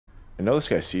I know this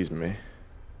guy sees me.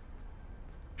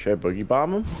 Should I boogie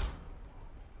bomb him?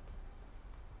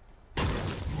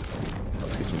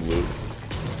 Let's get some loot.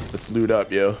 Let's loot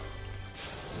up, yo.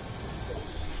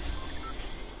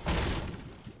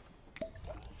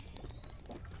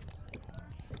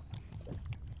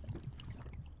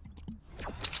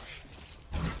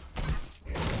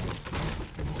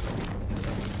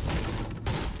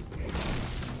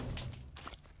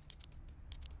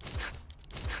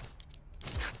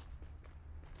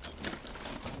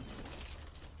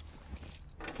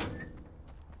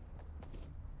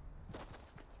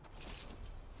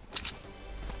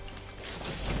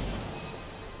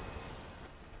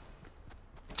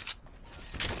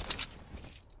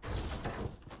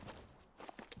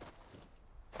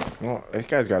 Well, this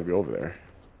guy's got to be over there.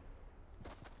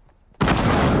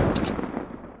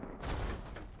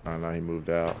 Oh no, he moved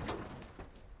out.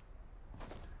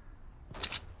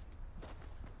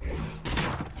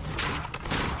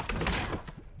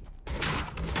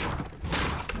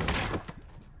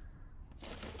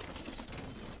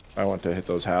 I want to hit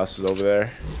those houses over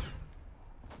there.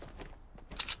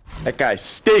 That guy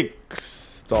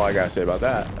stinks. That's all I gotta say about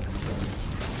that.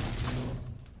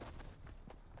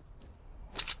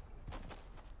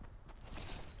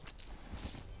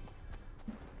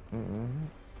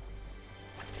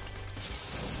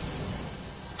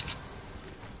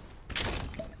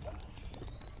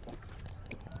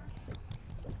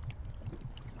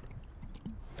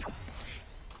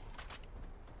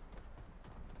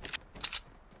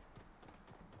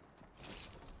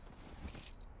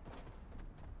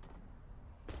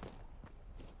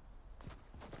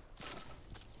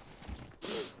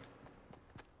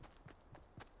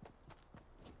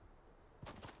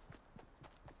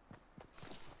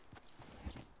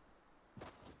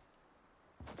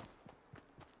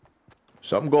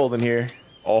 Something golden here.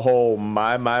 Oh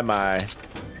my.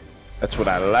 That's what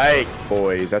I like,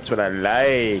 boys. That's what I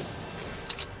like.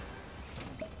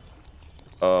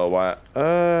 Oh, why?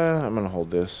 I'm gonna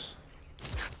hold this.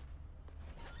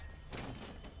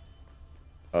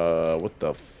 What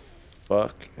the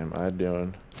fuck am I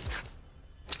doing?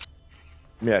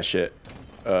 Yeah, shit.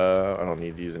 I don't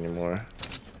need these anymore.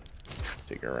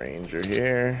 Take a ranger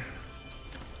here.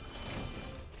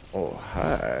 Oh,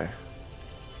 hi.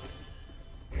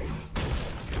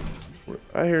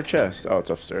 I hear a chest. Oh, it's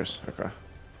upstairs. Okay.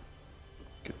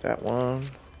 Get that one.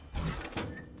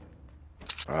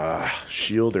 Ah,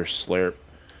 shield or slurp.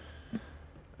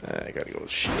 I gotta go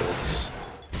with shields.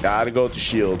 Gotta go with the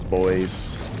shields,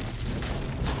 boys.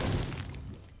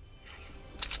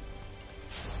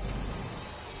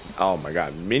 Oh my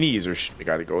god, minis are. I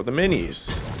gotta go with the minis.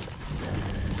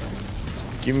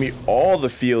 Give me all the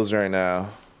feels right now.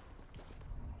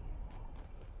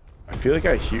 I feel like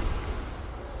I hear.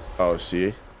 Oh,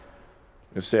 see?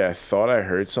 I say I thought I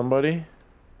heard somebody.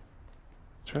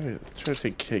 Try to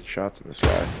take shots at this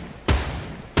guy.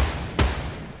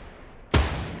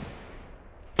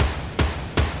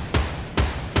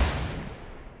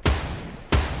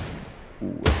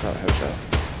 Ooh, that's not a headshot.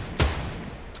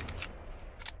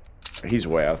 He's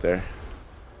way out there.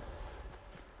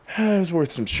 It was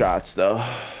worth some shots, though.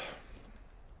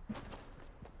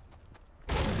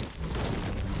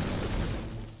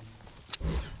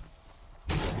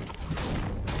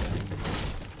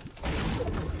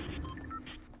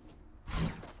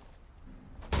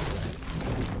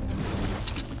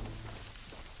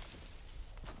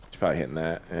 Probably hitting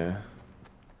that, yeah.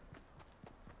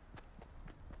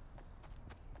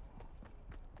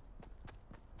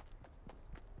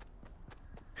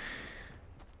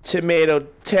 Tomato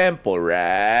temple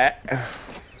rat.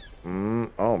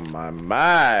 Oh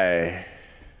my.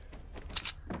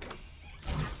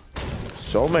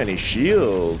 So many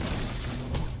shields.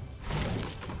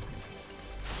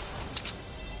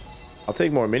 I'll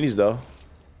take more minis though.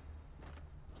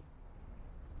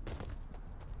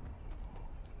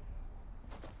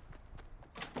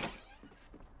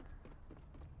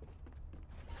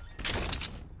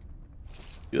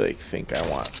 You like think I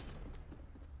want?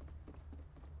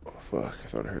 Oh fuck! I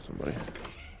thought I heard somebody.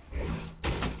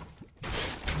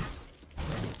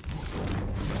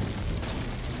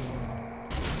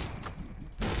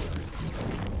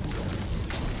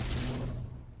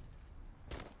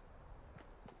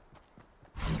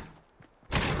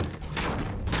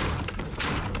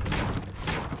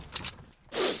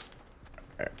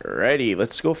 Alrighty,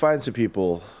 let's go find some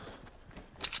people.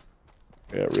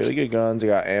 I got really good guns. I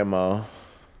got ammo.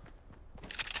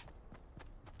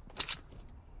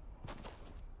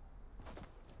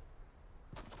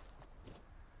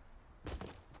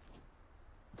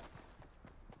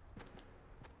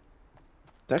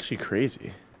 It's actually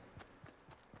crazy.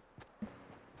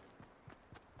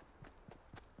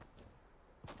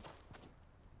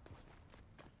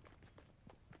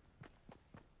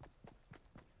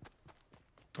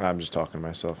 I'm just talking to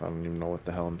myself. I don't even know what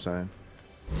the hell I'm saying.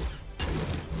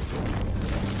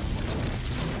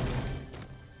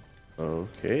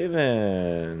 Okay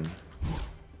then.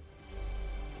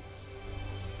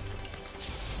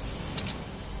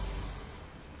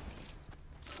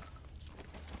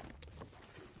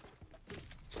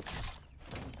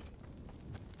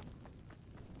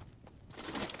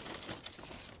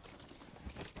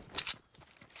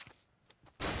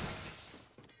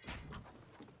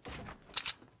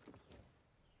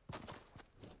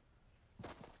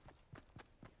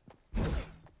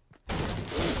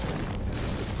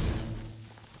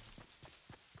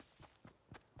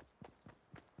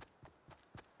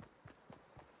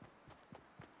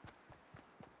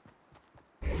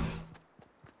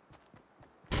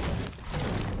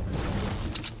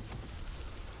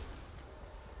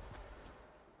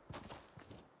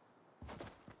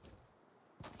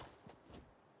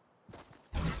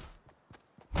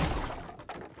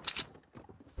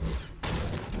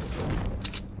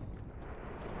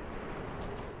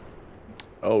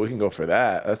 Oh, we can go for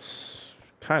that. That's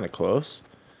kind of close.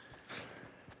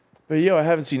 But yo, I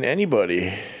haven't seen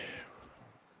anybody.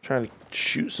 Trying to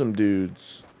shoot some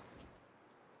dudes.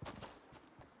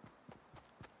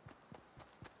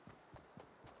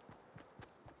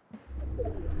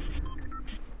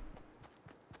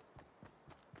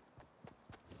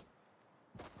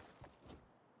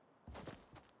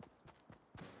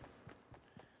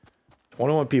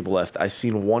 "21 people left. I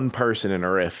seen one person in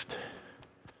a rift.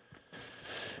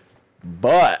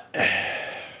 But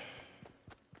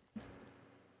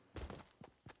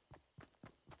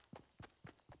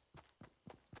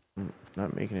I'm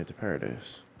not making it to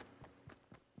paradise.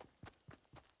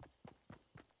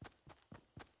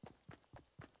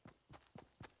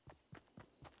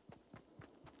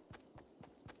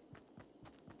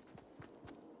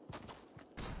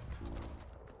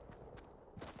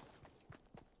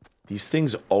 These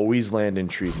things always land in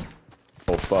trees.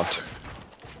 Oh fuck.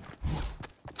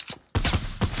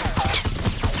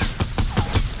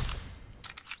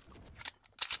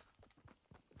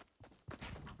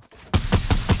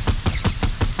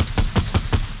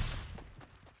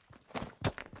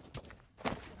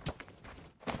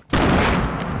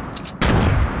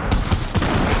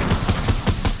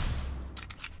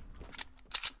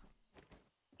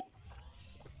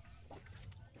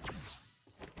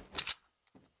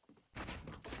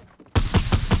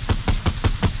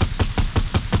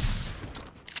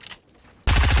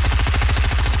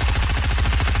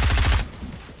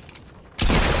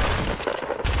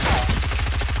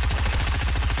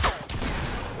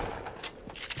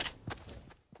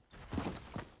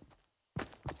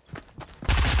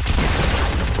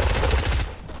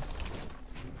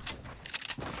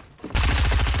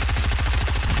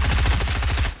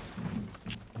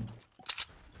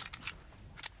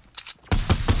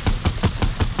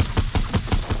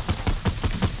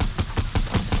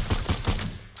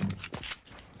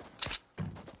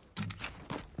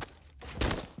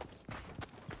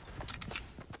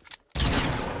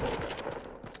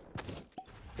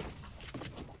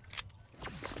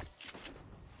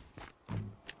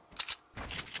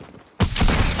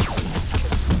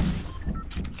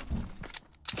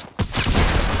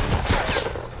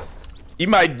 Eat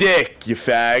my dick, you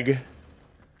fag.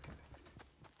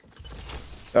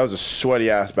 That was a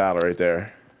sweaty ass battle right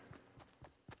there.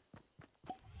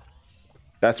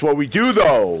 That's what we do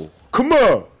though. Come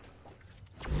on.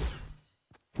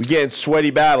 We get in sweaty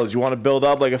battles. You want to build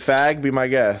up like a fag? Be my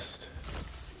guest.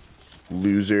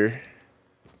 Loser.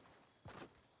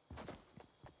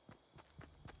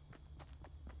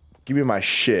 Give me my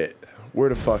shit. Where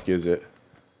the fuck is it?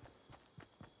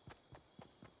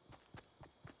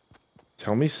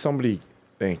 Tell me somebody...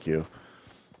 Thank you.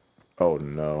 Oh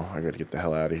no, I gotta get the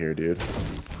hell out of here, dude.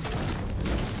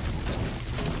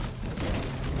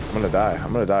 I'm gonna die.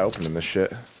 I'm gonna die opening this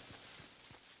shit.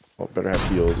 Oh, better have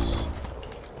heals.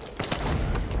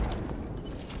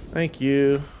 Thank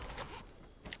you.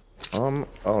 Oh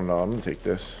no, I'm gonna take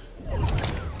this.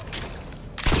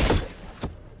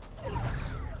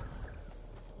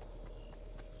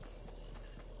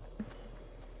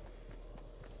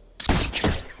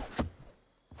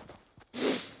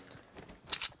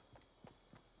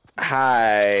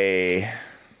 Hi.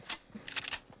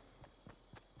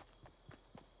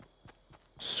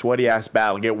 Sweaty ass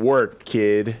battle. Get worked,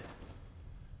 kid.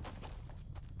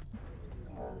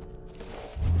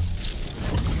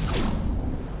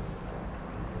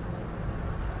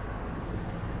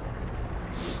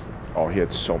 Oh, he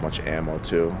had so much ammo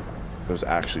too. It was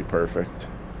actually perfect.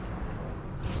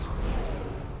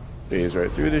 Phase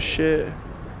right through this shit.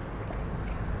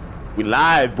 We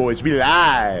live, boys. We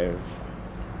live.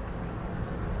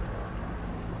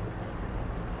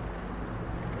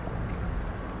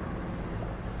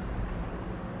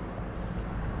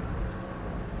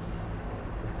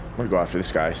 gonna go after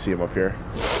this guy. I see him up here.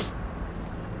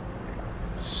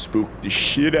 Spook the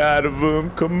shit out of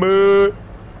him. Come on.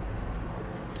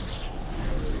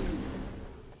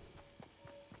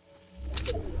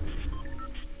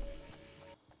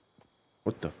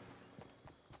 What the?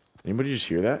 Anybody just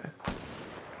hear that?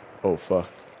 Oh, fuck.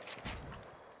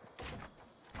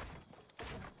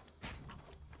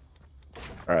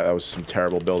 Alright, that was some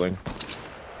terrible building.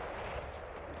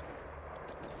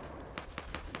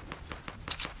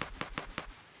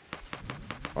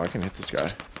 Oh, I can hit this guy.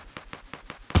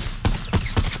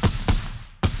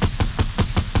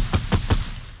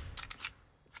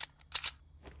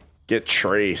 Get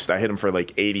traced. I hit him for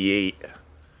like 88.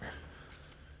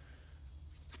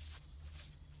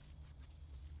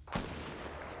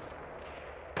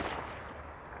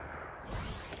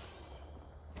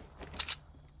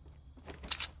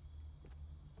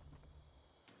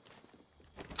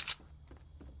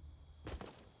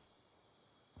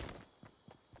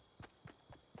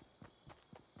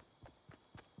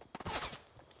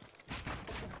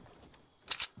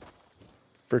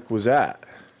 Frick was that?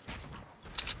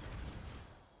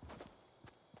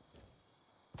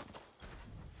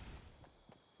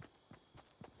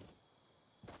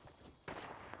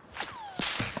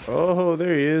 Oh,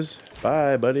 there he is.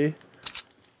 Bye, buddy.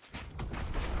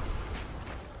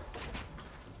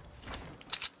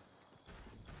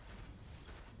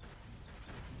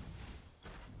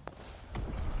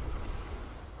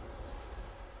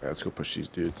 Alright, let's go push these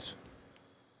dudes.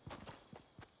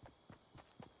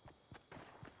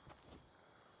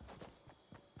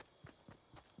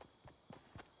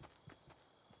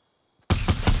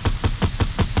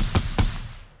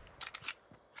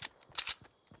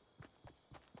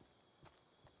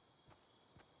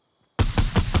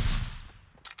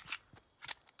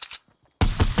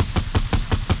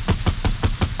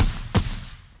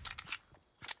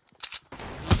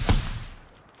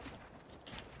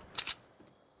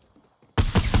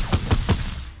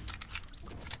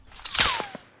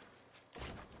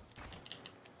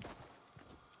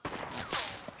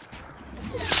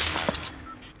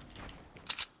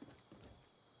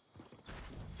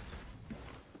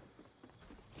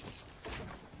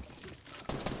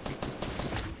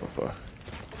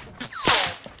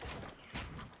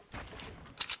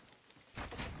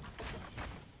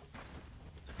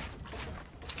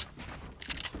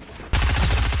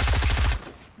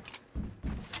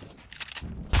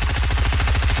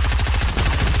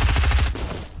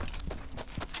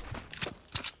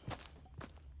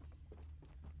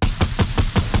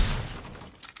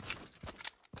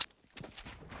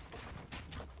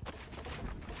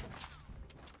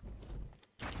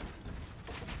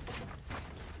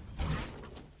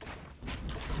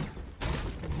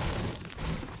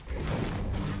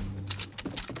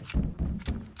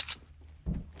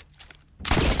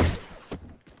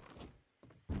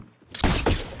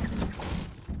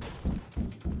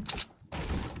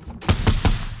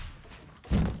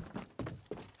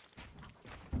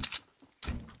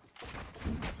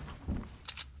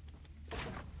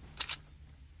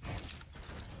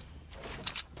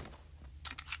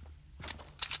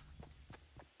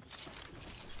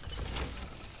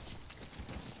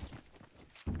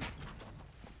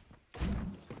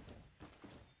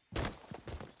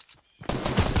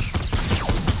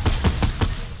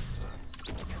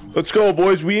 Let's go,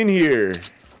 boys. We in here.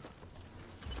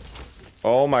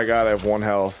 Oh my god, I have 1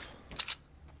 health.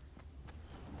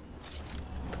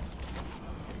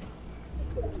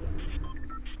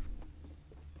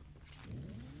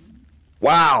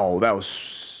 Wow, that was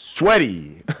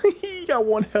sweaty. He got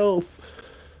 1 health.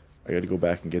 I gotta go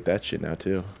back and get that shit now,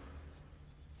 too.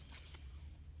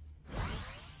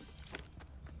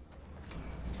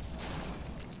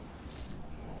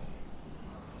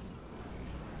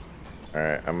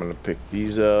 Alright, I'm gonna pick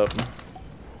these up.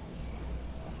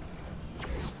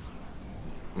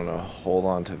 I'm gonna hold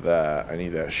on to that. I need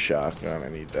that shotgun. I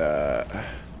need that.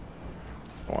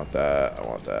 I want that. I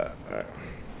want that. Alright.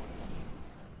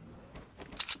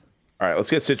 Alright, let's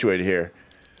get situated here.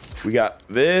 We got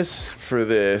this for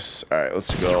this. Alright,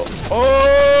 let's go.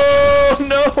 Oh,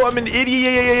 no! I'm an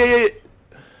idiot!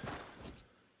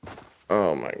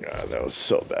 Oh my god, that was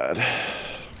so bad.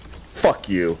 Fuck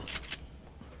you.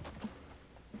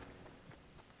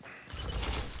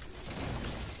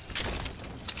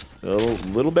 A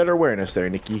little better awareness there,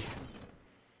 Nikki.